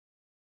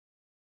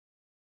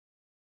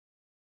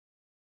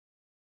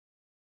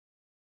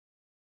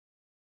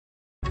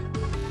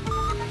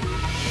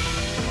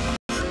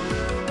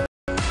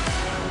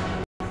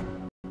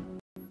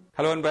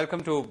Hello and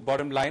welcome to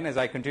Bottom Line as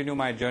I continue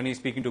my journey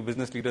speaking to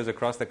business leaders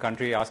across the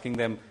country, asking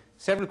them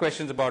several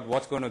questions about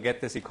what's going to get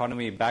this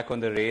economy back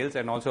on the rails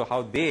and also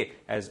how they,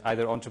 as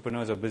either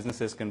entrepreneurs or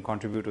businesses, can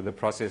contribute to the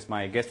process.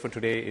 My guest for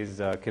today is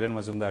Kiran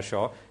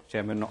Mazumdar-Shaw,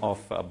 Chairman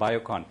of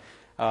Biocon.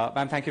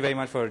 Ma'am, thank you very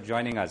much for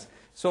joining us.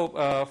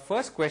 So,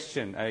 first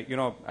question,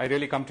 I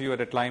really come to you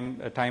at a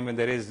time when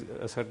there is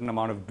a certain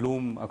amount of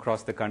gloom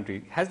across the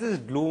country. Has this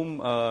gloom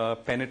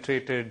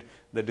penetrated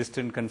the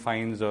distant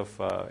confines of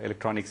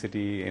Electronic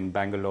City in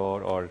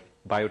Bangalore or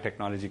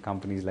biotechnology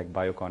companies like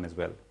Biocon as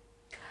well?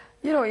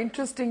 You know,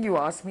 interesting you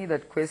ask me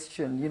that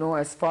question. You know,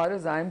 as far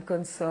as I'm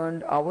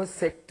concerned, our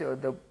sector,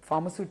 the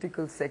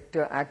pharmaceutical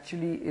sector,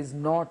 actually is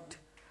not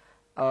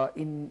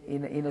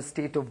in a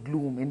state of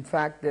gloom. In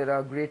fact, there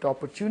are great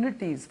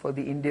opportunities for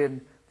the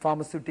Indian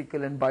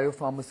pharmaceutical and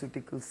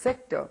biopharmaceutical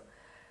sector.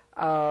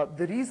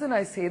 The reason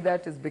I say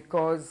that is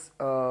because,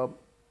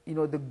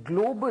 the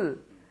global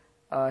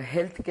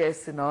healthcare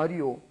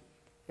scenario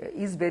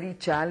is very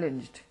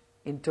challenged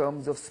in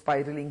terms of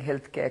spiraling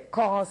healthcare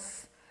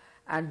costs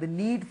and the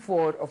need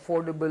for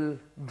affordable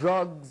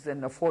drugs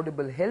and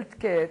affordable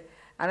healthcare.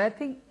 And I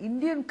think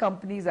Indian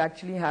companies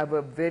actually have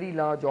a very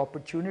large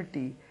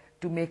opportunity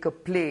to make a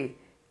play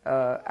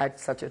at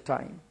such a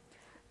time.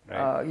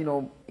 Right.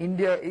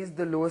 India is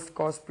the lowest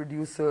cost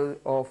producer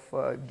of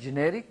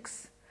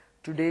generics.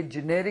 Today,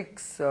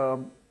 generics,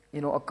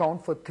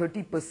 account for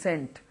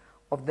 30%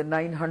 of the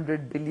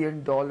 $900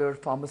 billion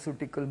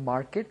pharmaceutical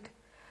market.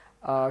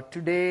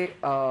 Today,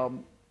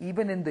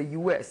 even in the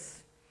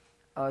US,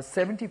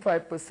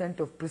 75%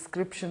 of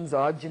prescriptions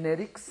are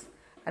generics.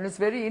 And it's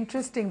very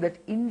interesting that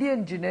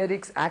Indian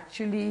generics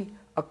actually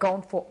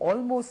account for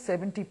almost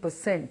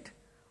 70%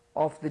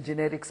 of the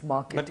generics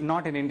market. But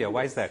not in India.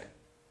 Why is that?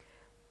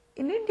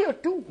 In India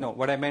too. No,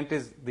 what I meant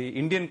is the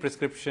Indian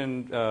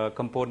prescription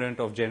component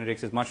of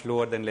generics is much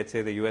lower than, let's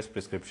say, the US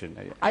prescription.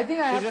 I think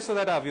just so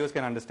that our viewers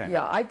can understand.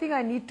 Yeah, I think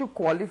I need to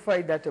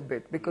qualify that a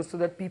bit because so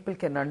that people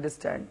can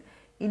understand.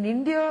 In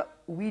India,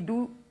 we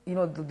do,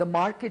 the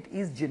market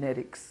is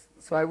generics.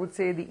 So I would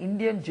say the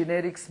Indian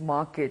generics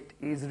market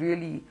is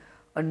really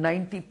a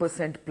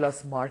 90%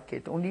 plus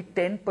market. Only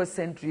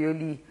 10%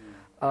 really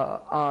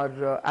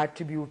are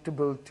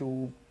attributable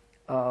to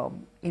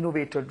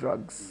innovator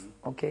drugs,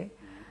 okay?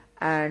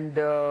 And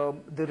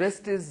the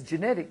rest is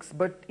generics.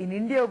 But in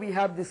India, we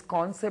have this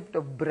concept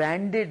of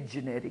branded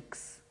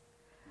generics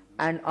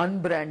and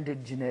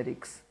unbranded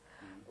generics.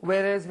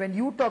 Whereas when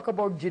you talk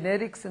about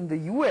generics in the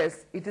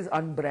US, it is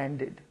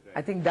unbranded. Right.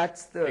 I think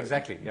that's the,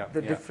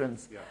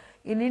 difference. Yeah.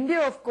 In India,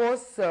 of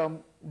course,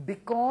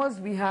 because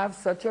we have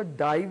such a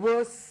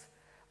diverse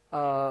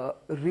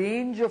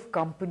range of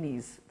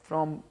companies,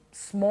 from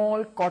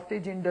small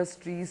cottage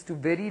industries to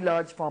very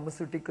large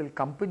pharmaceutical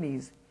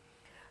companies,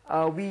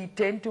 we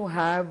tend to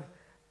have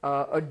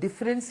a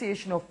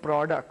differentiation of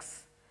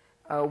products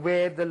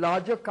where the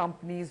larger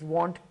companies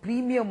want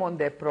premium on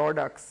their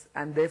products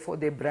and therefore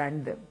they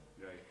brand them.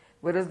 Right.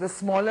 Whereas the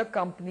smaller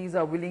companies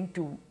are willing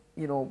to,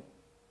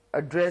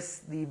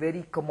 address the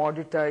very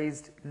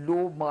commoditized,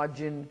 low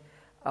margin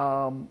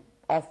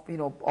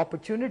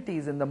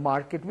opportunities in the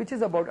market, which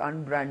is about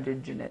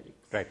unbranded generics.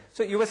 Right.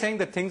 So you were saying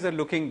that things are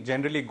looking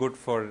generally good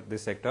for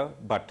this sector,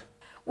 but...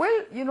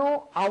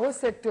 Well, our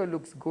sector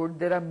looks good.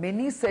 There are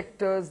many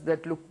sectors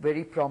that look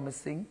very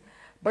promising.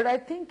 But I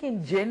think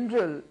in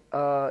general,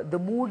 the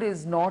mood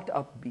is not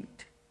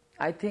upbeat.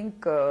 I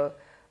think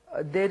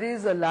there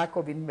is a lack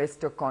of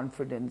investor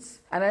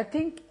confidence. And I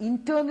think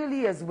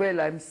internally as well,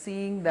 I'm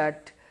seeing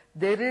that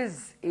there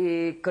is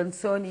a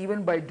concern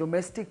even by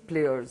domestic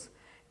players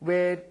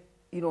where,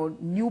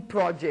 new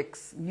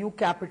projects, new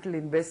capital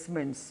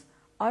investments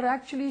are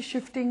actually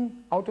shifting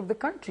out of the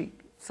country,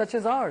 such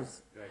as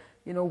ours. Right.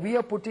 We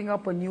are putting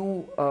up a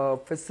new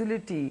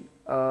facility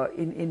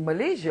in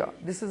Malaysia.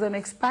 This is an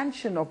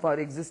expansion of our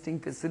existing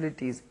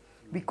facilities.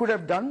 We could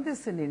have done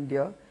this in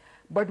India,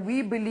 but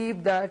we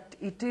believe that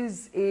it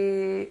is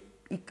a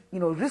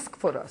risk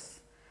for us.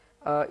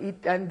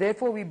 And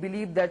therefore we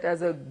believe that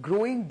as a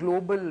growing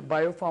global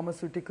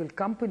biopharmaceutical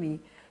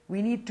company,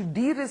 we need to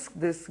de-risk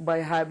this by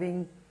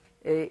having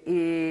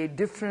a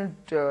different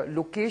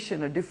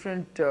location, a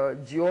different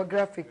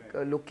geographic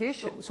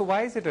location. So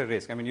why is it a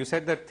risk? I mean, you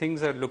said that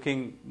things are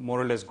looking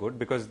more or less good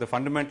because the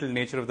fundamental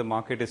nature of the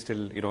market is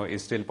still,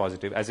 is still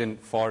positive, as in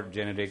for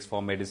generics,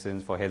 for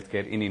medicines, for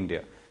healthcare in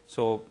India.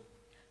 So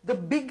the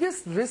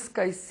biggest risk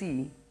I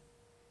see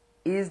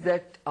is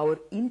that our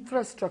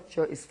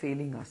infrastructure is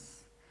failing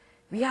us.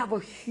 We have a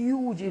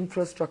huge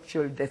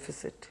infrastructural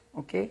deficit,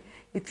 okay?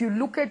 If you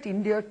look at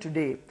India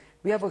today,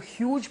 we have a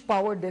huge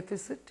power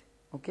deficit.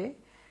 Okay,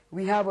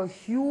 we have a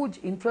huge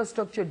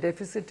infrastructure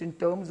deficit in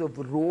terms of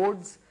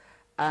roads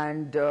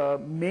and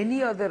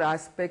many other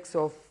aspects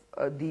of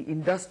the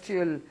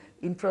industrial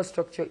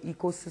infrastructure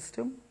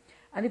ecosystem.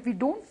 And if we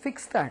don't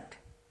fix that,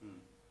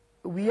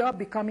 we are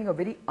becoming a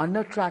very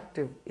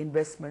unattractive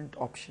investment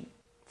option.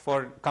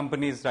 For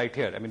companies right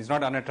here, I mean, it's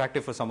not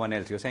unattractive for someone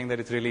else. You're saying that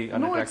it's really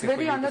unattractive. No, it's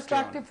very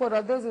unattractive for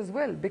others as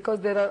well,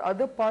 because there are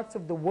other parts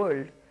of the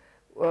world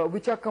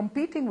which are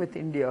competing with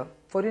India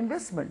for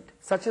investment,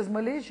 such as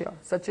Malaysia,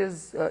 such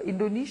as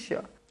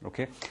Indonesia.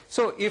 Okay.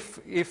 So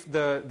if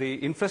the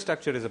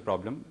infrastructure is a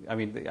problem, I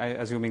mean,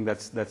 assuming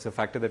that's a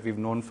factor that we've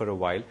known for a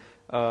while,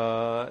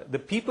 the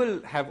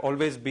people have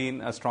always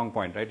been a strong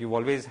point, right? You've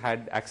always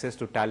had access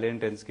to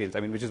talent and skills, I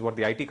mean, which is what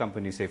the IT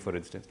companies say, for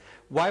instance.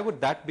 Why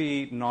would that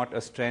be not a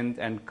strength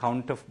and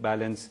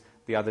counterbalance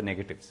the other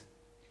negatives?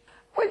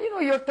 Well, you know,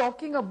 you're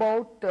talking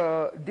about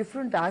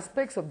different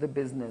aspects of the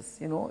business.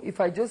 You know, if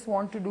I just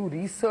want to do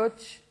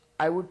research,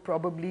 I would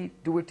probably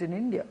do it in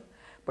India.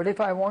 But if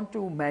I want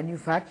to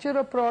manufacture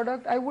a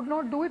product, I would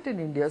not do it in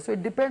India. So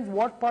it depends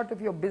what part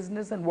of your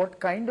business and what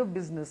kind of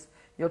business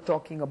you're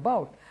talking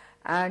about.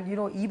 And, you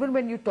know, even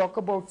when you talk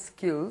about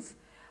skills,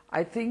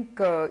 I think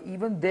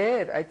even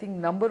there, I think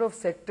number of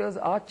sectors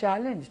are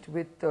challenged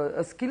with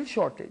a skill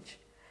shortage,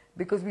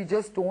 because we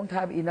just don't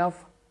have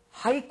enough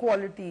high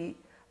quality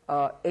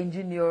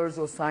engineers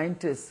or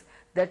scientists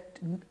that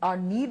are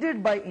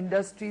needed by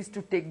industries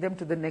to take them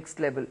to the next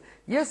level.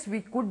 Yes,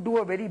 we could do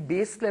a very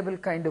base level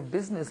kind of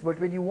business, but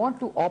when you want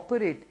to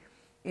operate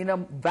in a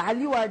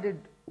value added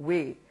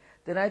way,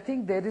 then I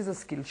think there is a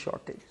skill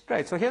shortage.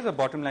 Right. So here's a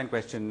bottom line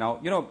question. Now,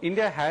 you know,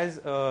 India has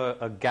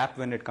a gap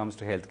when it comes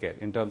to healthcare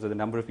in terms of the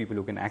number of people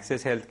who can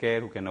access healthcare,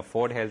 who can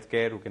afford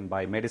healthcare, who can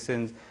buy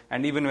medicines,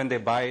 and even when they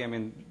buy, I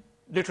mean,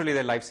 literally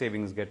their life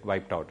savings get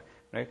wiped out.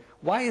 Right?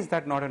 Why is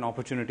that not an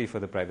opportunity for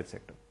the private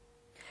sector?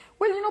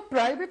 Well, you know,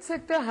 private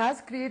sector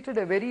has created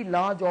a very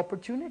large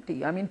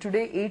opportunity. I mean,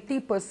 today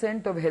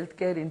 80% of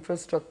healthcare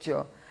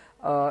infrastructure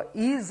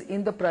is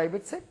in the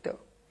private sector.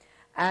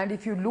 And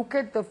if you look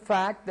at the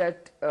fact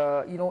that,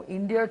 you know,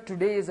 India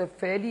today is a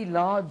fairly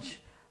large,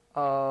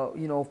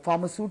 you know,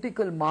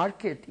 pharmaceutical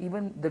market,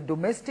 even the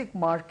domestic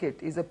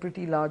market is a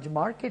pretty large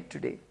market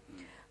today.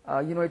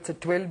 You know, it's a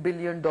 $12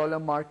 billion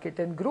market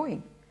and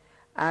growing.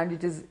 And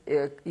it is,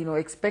 you know,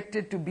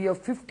 expected to be a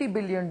 $50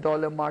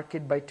 billion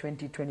market by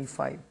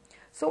 2025.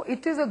 So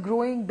it is a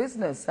growing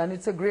business, and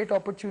it's a great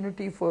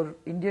opportunity for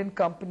Indian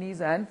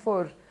companies and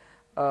for,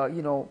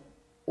 you know,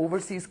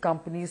 overseas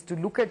companies to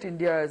look at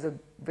India as a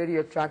very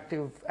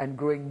attractive and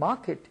growing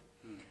market.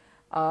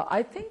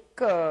 I think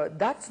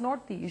that's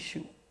not the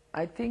issue.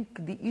 I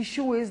think the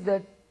issue is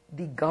that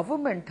the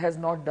government has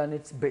not done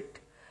its bit.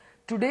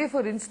 Today,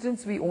 for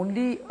instance, we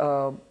only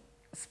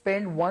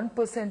spend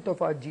 1%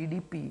 of our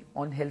GDP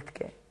on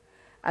healthcare,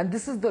 and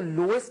this is the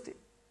lowest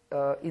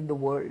in the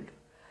world.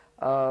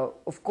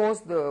 Of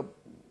course, the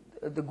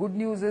good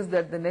news is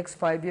that the next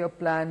 5-year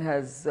plan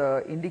has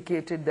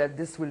indicated that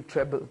this will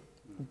treble.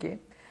 Okay,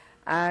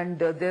 and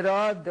there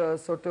are the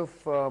sort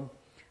of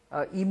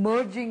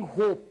emerging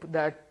hope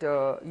that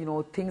you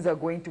know, things are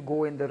going to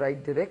go in the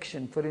right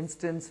direction. For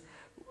instance,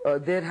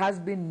 there has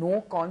been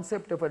no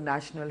concept of a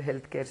national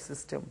healthcare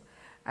system,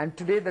 and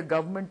today the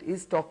government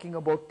is talking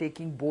about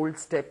taking bold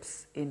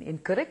steps in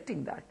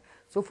correcting that.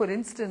 So, for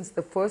instance,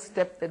 the first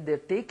step that they're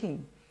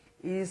taking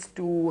is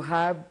to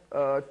have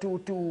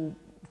to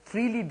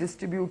freely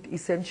distribute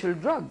essential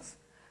drugs.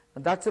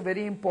 And that's a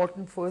very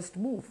important first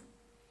move.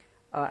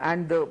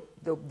 And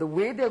the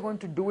way they're going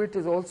to do it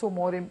is also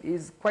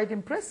is quite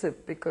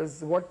impressive,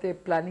 because what they're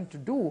planning to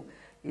do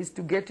is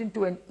to get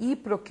into an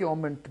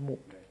e-procurement mode.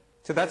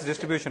 So that's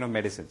distribution of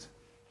medicines.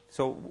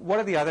 So what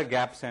are the other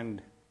gaps?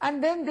 And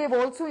then they've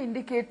also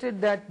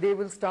indicated that they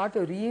will start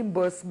a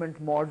reimbursement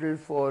model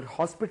for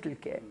hospital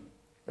care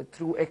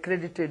through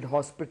accredited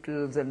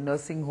hospitals and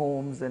nursing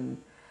homes and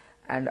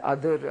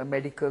other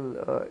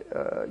medical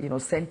you know,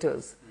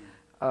 centers,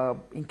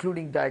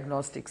 including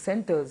diagnostic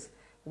centers,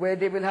 where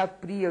they will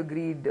have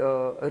pre-agreed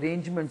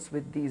arrangements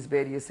with these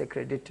various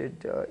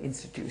accredited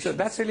institutions. So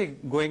that's really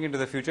going into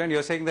the future, and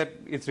you're saying that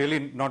it's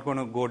really not going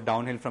to go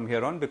downhill from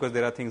here on because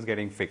there are things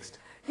getting fixed.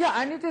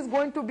 Yeah, and it is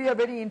going to be a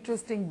very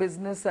interesting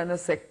business and a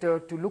sector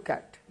to look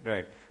at.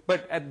 Right.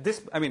 But at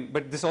this, I mean,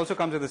 but this also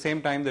comes at the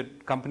same time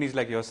that companies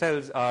like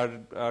yourselves are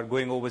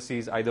going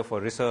overseas either for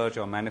research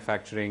or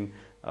manufacturing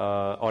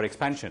or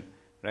expansion,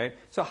 right?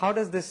 So how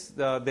does this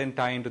then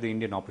tie into the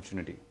Indian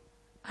opportunity?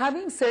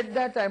 Having said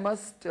that, I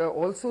must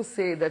also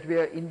say that we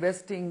are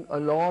investing a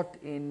lot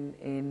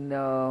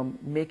in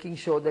making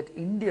sure that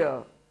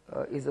India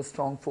is a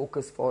strong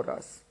focus for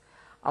us.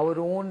 Our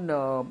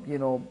own, you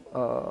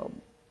know,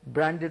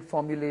 branded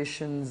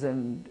formulations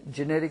and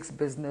generics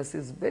business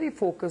is very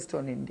focused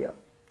on India.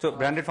 So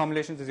branded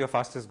formulations is your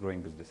fastest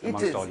growing business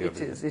amongst all your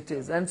business. It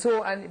is. And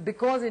so, and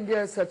because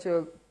India is such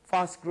a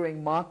fast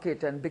growing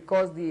market, and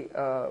because the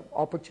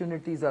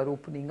opportunities are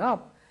opening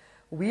up,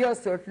 we are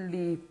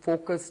certainly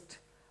focused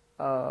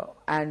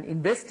and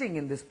investing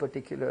in this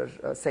particular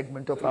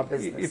segment of our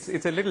business.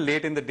 It's a little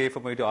late in the day for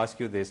me to ask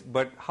you this,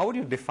 but how would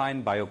you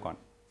define Biocon?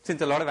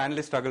 Since a lot of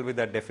analysts struggle with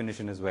that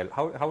definition as well.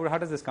 How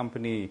does this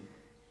company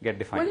get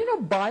defined? Well, you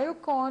know,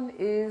 Biocon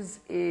is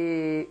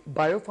a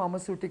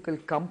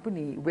biopharmaceutical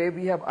company where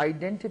we have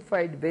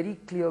identified very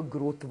clear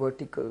growth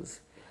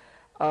verticals.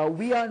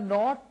 We are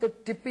not the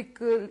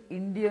typical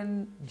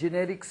Indian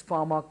generics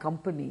pharma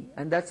company,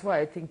 and that's why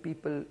I think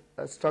people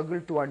struggle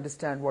to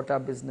understand what our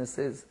business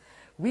is.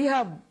 We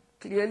have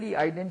clearly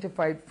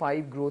identified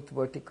 5 growth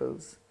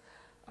verticals.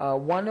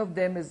 One of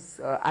them is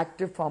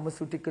active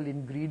pharmaceutical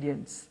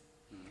ingredients,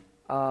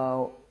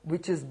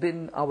 which has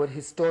been our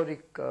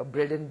historic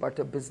bread and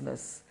butter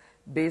business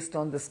based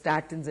on the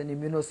statins and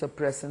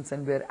immunosuppressants,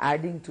 and we're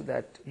adding to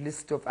that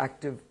list of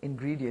active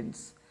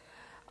ingredients.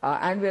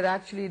 And we're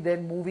actually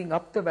then moving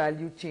up the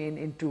value chain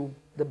into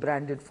the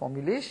branded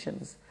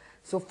formulations.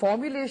 So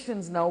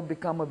formulations now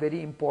become a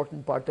very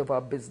important part of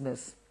our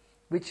business,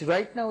 which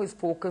right now is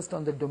focused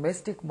on the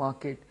domestic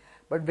market,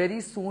 but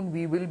very soon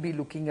we will be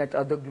looking at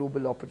other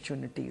global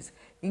opportunities,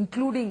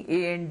 including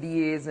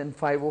ANDAs and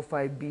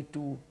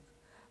 505(b)(2)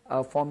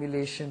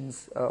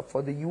 formulations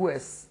for the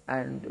US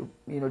and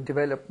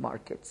developed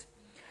markets.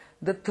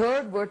 The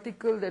third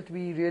vertical that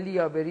we really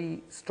are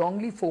very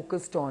strongly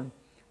focused on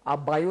are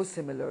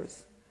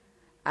biosimilars.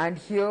 And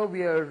here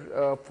we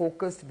are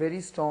focused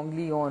very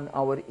strongly on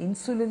our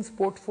insulins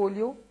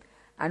portfolio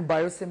and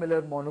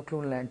biosimilar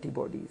monoclonal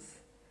antibodies.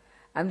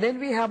 And then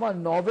we have our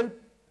novel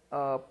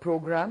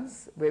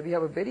programs where we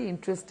have a very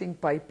interesting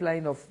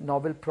pipeline of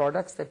novel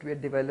products that we are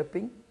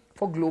developing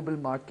for global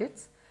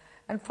markets.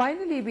 And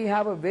finally, we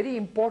have a very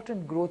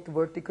important growth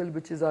vertical,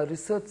 which is our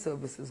research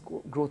services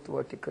growth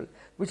vertical,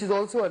 which is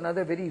also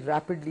another very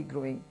rapidly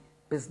growing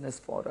business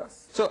for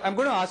us. So I'm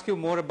going to ask you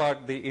more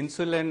about the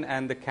insulin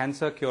and the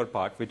cancer cure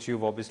part, which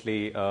you've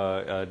obviously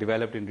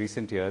developed in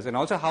recent years, and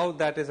also how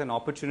that is an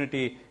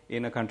opportunity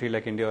in a country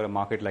like India or a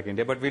market like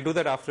India. But we'll do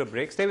that after a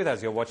break. Stay with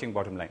us. You're watching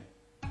Bottom Line.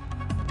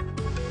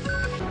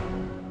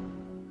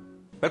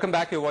 Welcome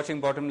back. You're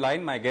watching Bottom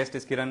Line. My guest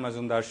is Kiran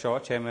Mazumdar-Shaw,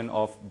 Chairman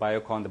of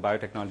Biocon, the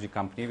biotechnology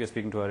company. We're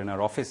speaking to her in our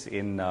office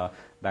in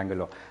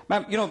Bangalore.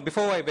 Ma'am,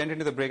 before I went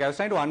into the break, I was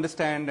trying to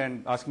understand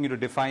and asking you to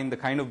define the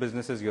kind of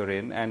businesses you're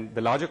in. And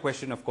the larger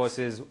question, of course,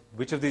 is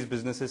which of these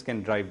businesses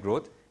can drive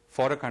growth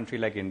for a country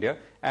like India?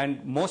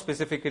 And more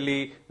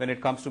specifically, when it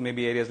comes to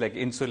maybe areas like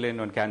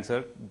insulin and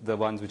cancer, the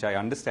ones which I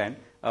understand,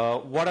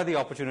 what are the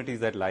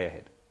opportunities that lie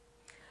ahead?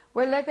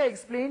 Well, like I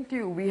explained to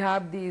you, we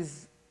have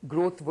these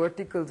growth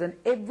verticals, and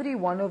every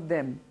one of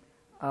them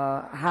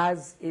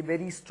has a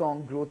very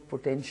strong growth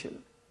potential,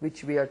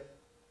 which we are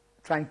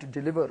trying to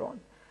deliver on.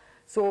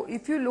 So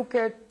if you look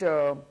at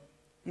the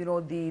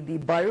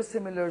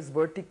biosimilars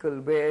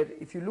vertical, where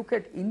if you look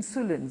at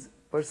insulins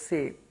per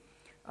se,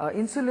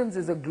 insulins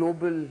is a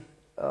global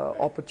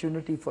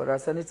opportunity for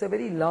us, and it's a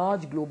very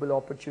large global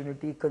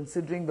opportunity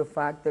considering the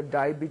fact that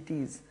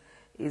diabetes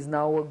is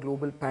now a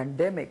global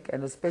pandemic,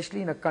 and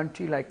especially in a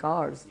country like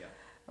ours,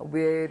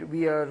 where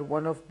we are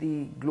one of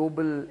the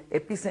global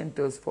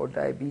epicenters for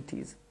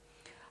diabetes.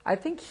 I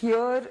think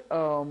here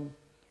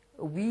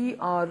we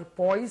are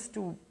poised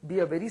to be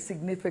a very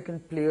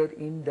significant player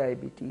in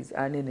diabetes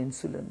and in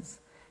insulins.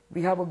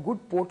 We have a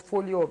good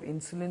portfolio of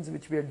insulins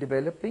which we are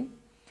developing,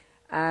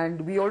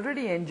 and we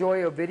already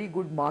enjoy a very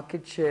good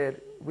market share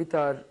with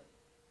our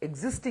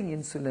existing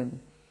insulin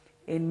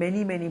in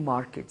many, many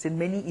markets, in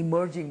many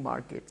emerging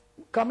markets.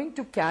 Coming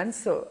to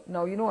cancer,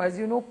 now, as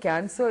you know,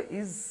 cancer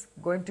is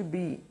going to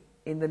be,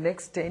 in the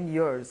next 10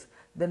 years,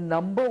 the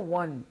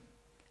 #1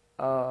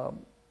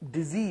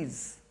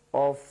 disease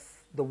of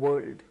the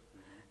world.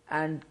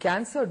 And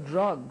cancer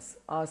drugs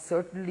are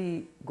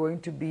certainly going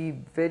to be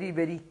very,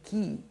 very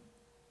key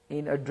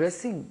in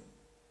addressing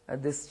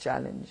this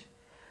challenge.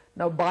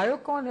 Now,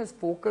 Biocon has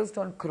focused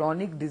on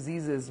chronic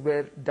diseases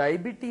where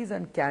diabetes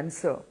and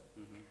cancer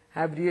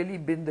have really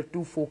been the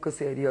two focus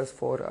areas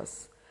for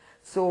us.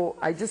 So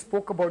I just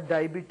spoke about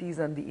diabetes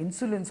and the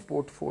insulins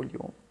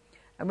portfolio.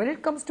 And when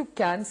it comes to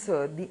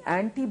cancer, the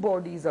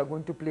antibodies are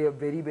going to play a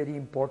very, very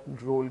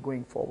important role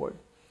going forward.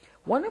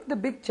 One of the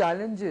big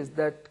challenges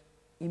that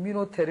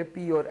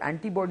immunotherapy or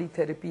antibody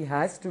therapy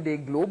has today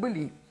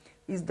globally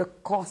is the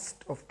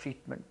cost of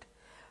treatment.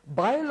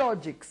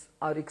 Biologics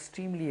are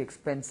extremely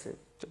expensive.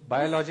 So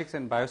biologics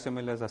and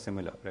biosimilars are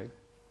similar, right?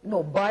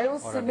 No,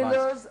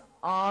 biosimilars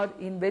are,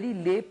 in very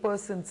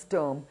layperson's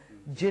term,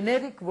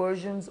 generic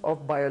versions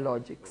of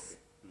biologics.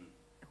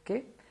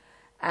 Okay?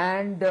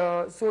 And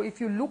so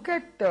if you look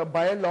at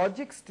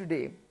biologics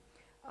today,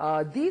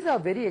 these are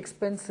very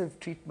expensive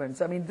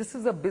treatments. I mean, this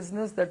is a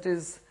business that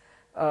is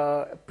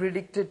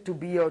predicted to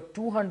be a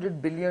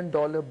 $200 billion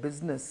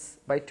business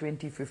by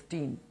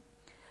 2015.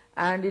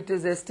 And it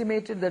is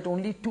estimated that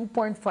only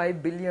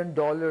 $2.5 billion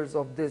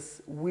of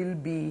this will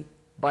be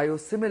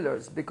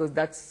biosimilars, because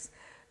that's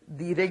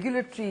the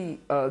regulatory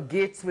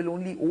gates will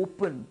only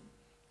open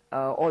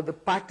or the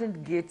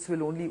patent gates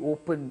will only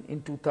open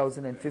in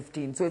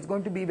 2015. So it's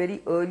going to be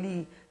very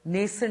early,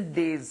 nascent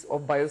days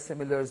of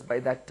biosimilars by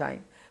that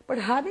time. But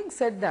having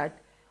said that,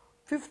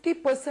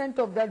 50%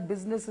 of that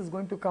business is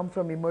going to come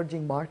from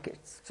emerging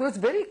markets. So it's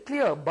very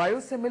clear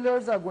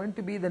biosimilars are going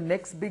to be the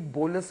next big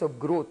bolus of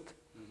growth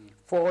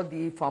for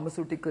the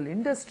pharmaceutical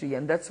industry.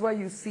 And that's why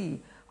you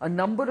see a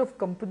number of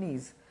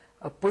companies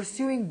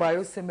pursuing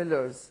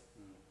biosimilars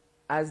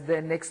as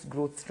their next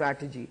growth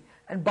strategy.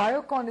 And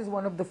Biocon is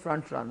one of the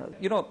front runners.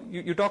 You know,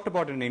 you talked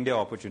about an India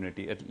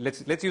opportunity.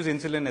 Let's use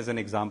insulin as an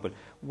example.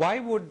 Why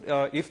would,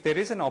 if there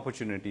is an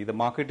opportunity, the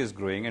market is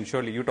growing, and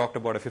surely you talked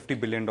about a $50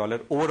 billion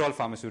overall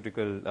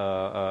pharmaceutical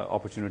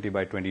opportunity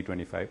by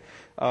 2025.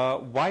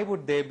 Why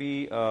would there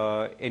be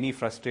any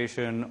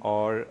frustration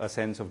or a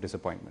sense of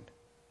disappointment?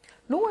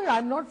 No,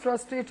 I'm not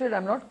frustrated.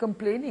 I'm not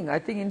complaining. I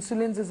think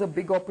insulins is a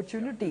big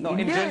opportunity. No,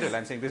 in general,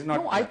 I'm saying this is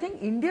not. No, I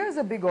think India is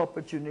a big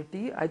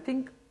opportunity. I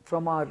think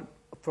from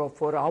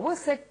for our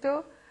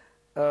sector,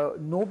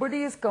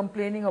 nobody is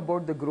complaining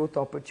about the growth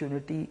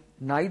opportunity,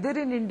 neither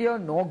in India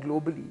nor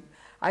globally.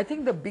 I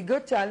think the bigger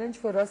challenge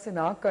for us in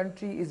our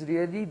country is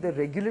really the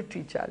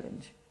regulatory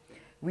challenge.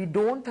 We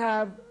don't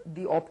have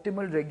the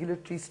optimal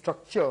regulatory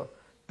structure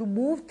to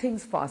move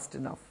things fast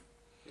enough.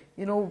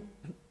 You know,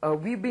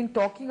 we've been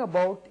talking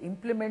about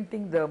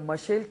implementing the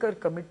Mashelkar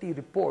committee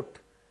report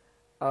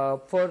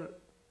for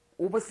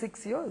over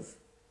 6 years.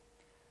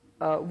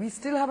 We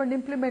still haven't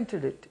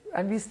implemented it,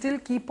 and we still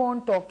keep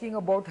on talking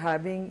about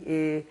having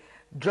a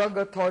drug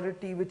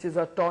authority which is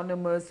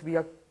autonomous. We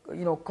are,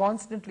 you know,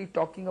 constantly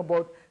talking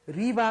about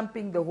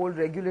revamping the whole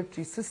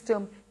regulatory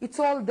system. It's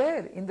all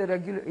there in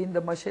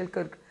the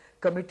Mashelkar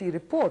committee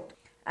report,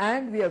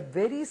 and we are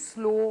very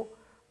slow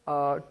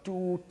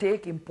to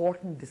take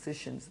important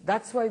decisions.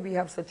 That's why we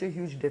have such a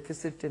huge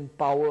deficit in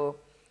power,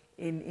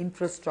 in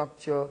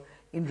infrastructure,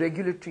 in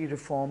regulatory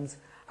reforms.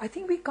 I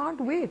think we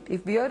can't wait.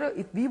 If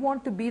we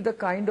want to be the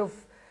kind of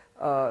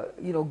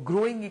you know,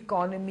 growing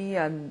economy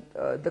and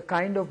the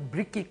kind of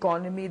brick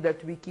economy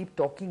that we keep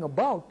talking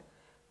about,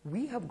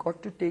 we have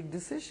got to take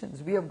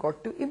decisions. We have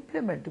got to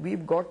implement.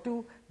 We've got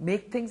to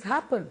make things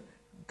happen.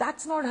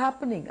 That's not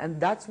happening, and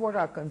that's what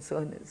our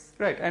concern is.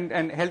 Right,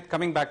 and health,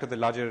 coming back to the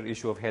larger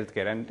issue of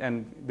healthcare,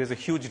 and there's a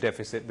huge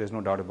deficit, there's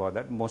no doubt about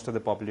that. Most of the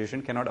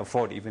population cannot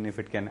afford, even if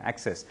it can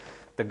access.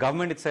 The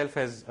government itself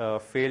has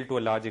failed to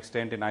a large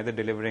extent in either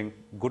delivering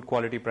good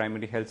quality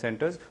primary health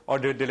centers or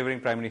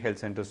delivering primary health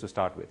centers to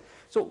start with.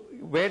 So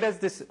where does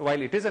this,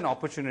 while it is an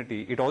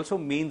opportunity, it also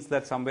means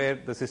that somewhere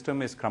the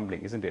system is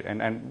crumbling, isn't it?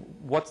 And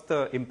what's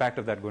the impact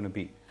of that going to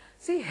be?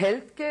 See,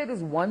 healthcare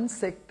is one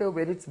sector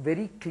where it's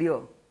very clear.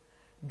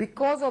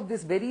 Because of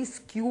this very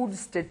skewed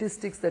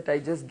statistics that I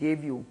just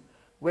gave you,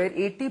 where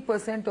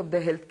 80% of the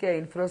healthcare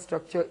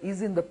infrastructure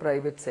is in the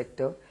private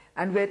sector,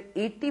 and where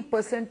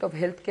 80% of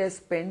healthcare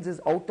spends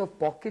is out of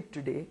pocket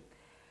today,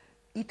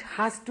 it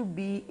has to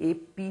be a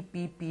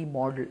PPP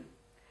model,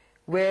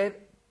 where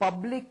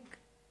public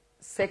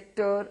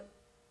sector,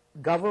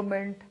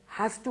 government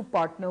has to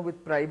partner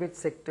with private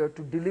sector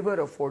to deliver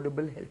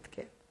affordable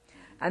healthcare.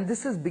 And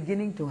this is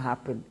beginning to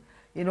happen.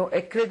 You know,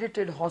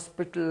 accredited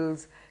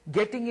hospitals,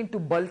 getting into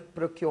bulk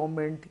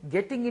procurement,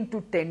 getting into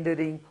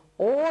tendering,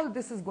 all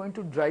this is going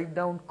to drive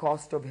down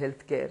cost of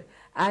healthcare,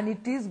 and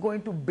it is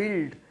going to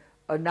build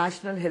a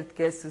national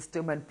healthcare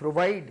system and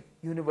provide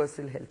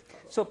universal health.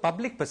 So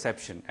public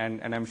perception,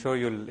 and I'm sure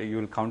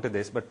you'll counter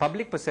this, but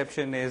public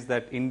perception is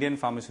that Indian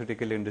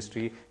pharmaceutical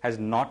industry has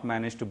not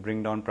managed to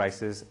bring down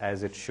prices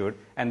as it should,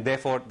 and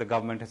therefore the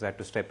government has had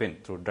to step in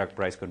through drug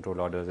price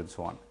control orders and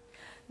so on.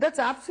 That's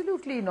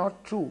absolutely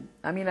not true.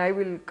 I mean, I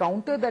will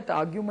counter that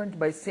argument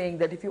by saying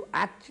that if you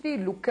actually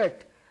look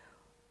at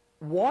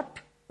what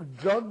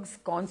drugs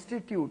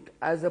constitute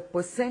as a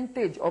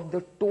percentage of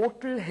the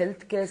total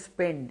healthcare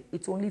spend,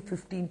 it's only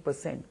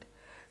 15%.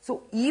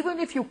 So even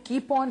if you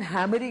keep on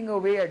hammering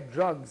away at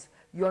drugs,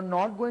 you're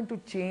not going to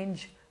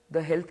change the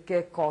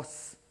healthcare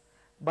costs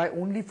by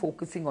only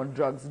focusing on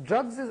drugs.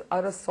 Drugs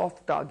are a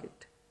soft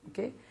target.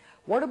 Okay?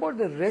 What about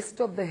the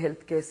rest of the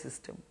healthcare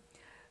system?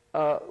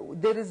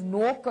 There is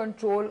no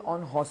control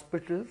on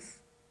hospitals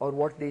or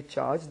what they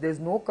charge. There's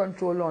no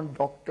control on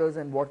doctors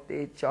and what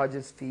they charge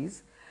as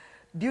fees.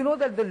 Do you know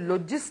that the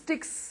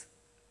logistics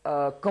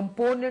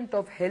component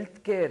of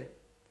healthcare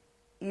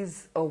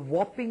is a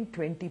whopping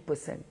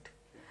 20%?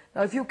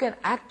 Now, if you can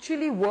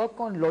actually work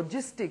on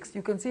logistics,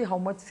 you can see how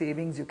much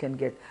savings you can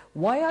get.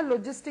 Why are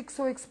logistics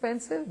so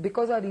expensive?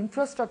 Because our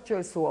infrastructure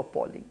is so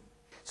appalling.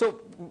 So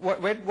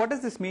what does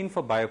this mean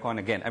for Biocon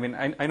again? I mean,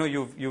 I know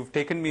you've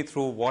taken me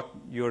through what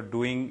you're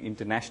doing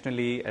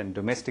internationally and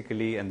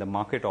domestically and the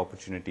market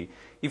opportunity.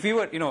 If you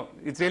were, you know,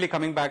 it's really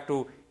coming back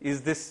to, is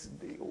this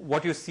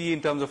what you see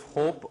in terms of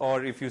hope,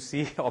 or if you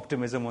see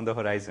optimism on the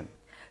horizon?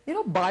 You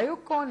know,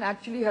 Biocon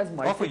actually has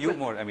multiple... Offer you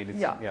more, I mean, it's,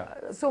 yeah.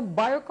 So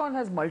Biocon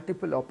has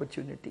multiple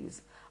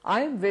opportunities.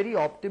 I am very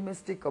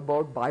optimistic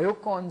about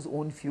Biocon's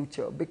own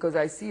future because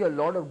I see a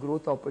lot of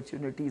growth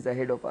opportunities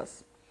ahead of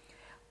us.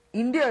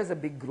 India is a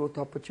big growth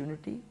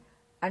opportunity,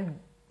 and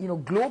you know,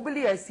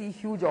 globally I see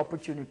huge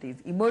opportunities.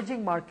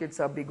 Emerging markets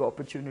are big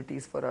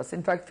opportunities for us.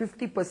 In fact,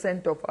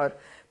 50% of our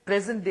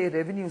present day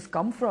revenues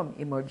come from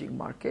emerging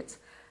markets.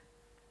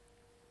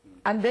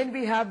 And then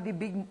we have the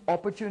big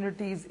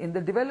opportunities in the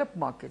developed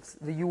markets,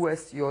 the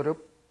US,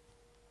 Europe,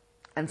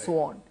 and so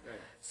on.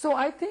 So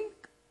I think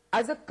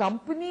as a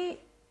company,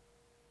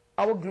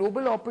 our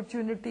global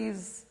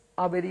opportunities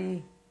are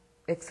very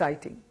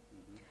exciting.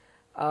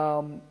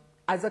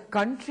 As a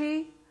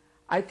country,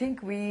 I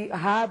think we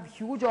have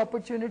huge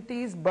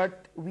opportunities,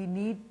 but we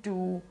need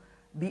to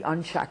be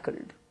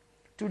unshackled.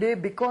 Today,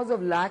 because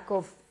of lack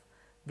of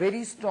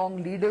very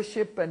strong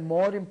leadership, and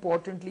more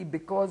importantly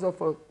because of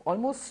a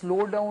almost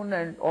slowdown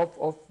and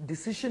of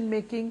decision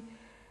making,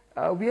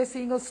 we are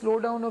seeing a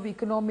slowdown of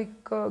economic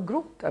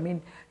growth. I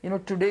mean,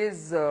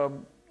 today's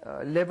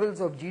levels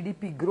of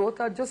GDP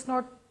growth are just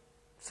not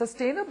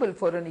sustainable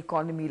for an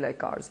economy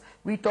like ours.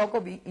 We talk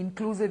of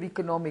inclusive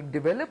economic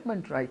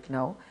development right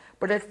now,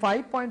 but at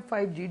 5.5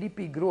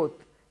 GDP growth,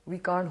 we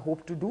can't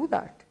hope to do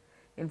that.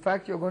 In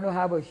fact, you're going to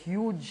have a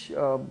huge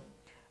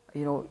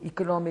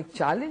economic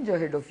challenge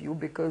ahead of you,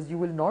 because you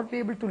will not be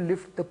able to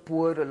lift the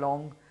poor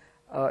along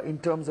in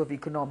terms of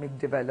economic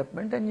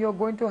development, and you're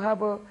going to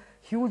have a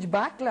huge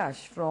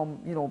backlash from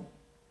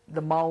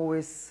the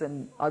Maoists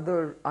and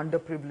other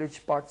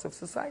underprivileged parts of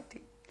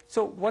society.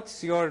 So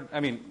what's your,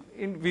 I mean,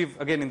 we've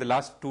again in the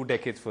last 2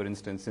 decades, for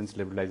instance, since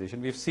liberalization,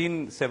 we've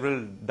seen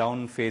several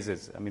down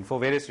phases, I mean, for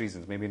various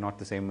reasons, maybe not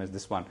the same as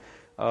this one.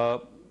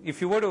 If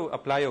you were to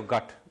apply your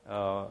gut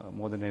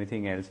more than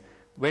anything else,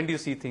 when do you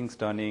see things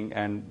turning,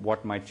 and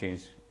what might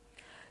change?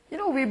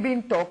 We've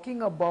been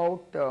talking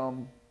about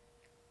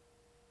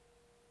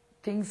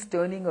things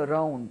turning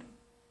around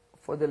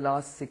for the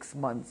last 6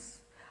 months.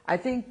 I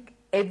think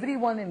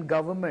everyone in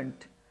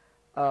government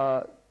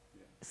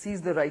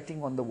sees the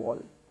writing on the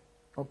wall.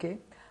 Okay?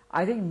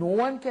 I think no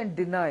one can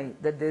deny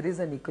that there is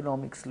an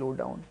economic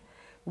slowdown.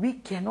 We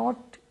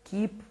cannot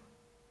keep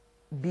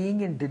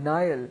being in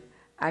denial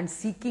and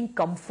seeking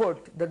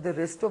comfort that the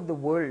rest of the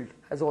world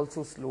has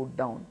also slowed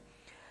down.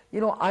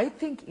 I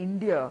think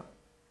India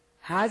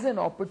has an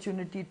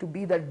opportunity to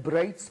be that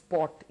bright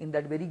spot in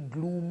that very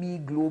gloomy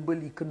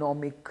global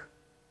economic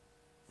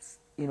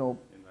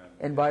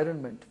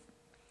environment.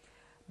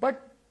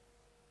 But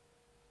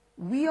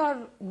we are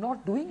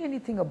not doing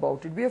anything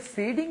about it. We are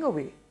fading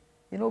away.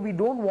 We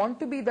don't want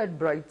to be that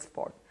bright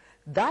spot.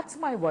 That's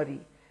my worry.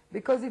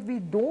 Because if we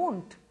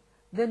don't,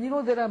 then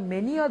there are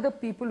many other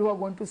people who are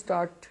going to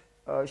start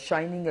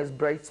shining as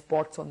bright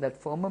spots on that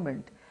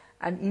firmament.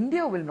 And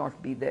India will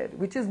not be there,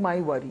 which is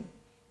my worry.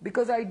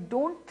 Because I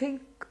don't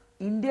think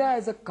India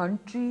as a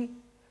country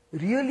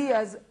really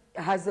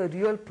has a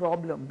real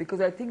problem.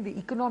 Because I think the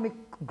economic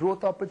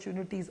growth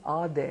opportunities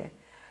are there.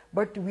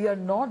 But we are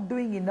not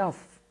doing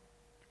enough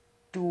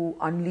to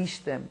unleash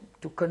them,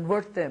 to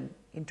convert them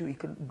into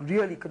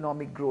real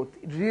economic growth,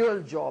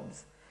 real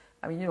jobs.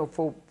 I mean,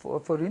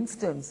 for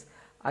instance,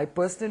 I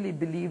personally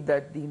believe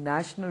that the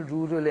National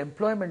Rural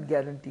Employment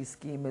Guarantee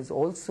Scheme is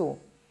also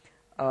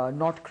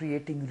not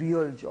creating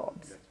real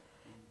jobs.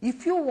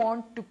 If you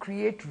want to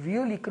create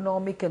real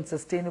economic and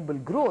sustainable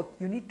growth,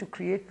 you need to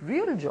create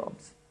real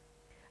jobs.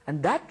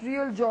 And that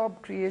real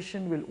job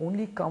creation will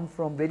only come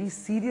from very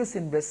serious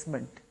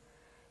investment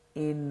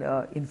in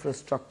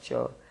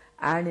infrastructure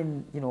and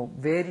in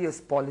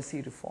various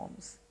policy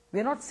reforms. We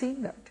are not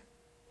seeing that.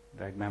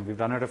 Right, ma'am. We've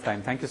run out of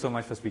time. Thank you so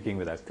much for speaking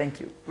with us. Thank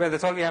you. Well,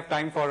 that's all we have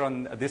time for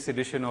on this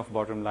edition of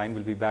Bottom Line.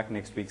 We'll be back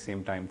next week,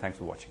 same time. Thanks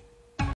for watching.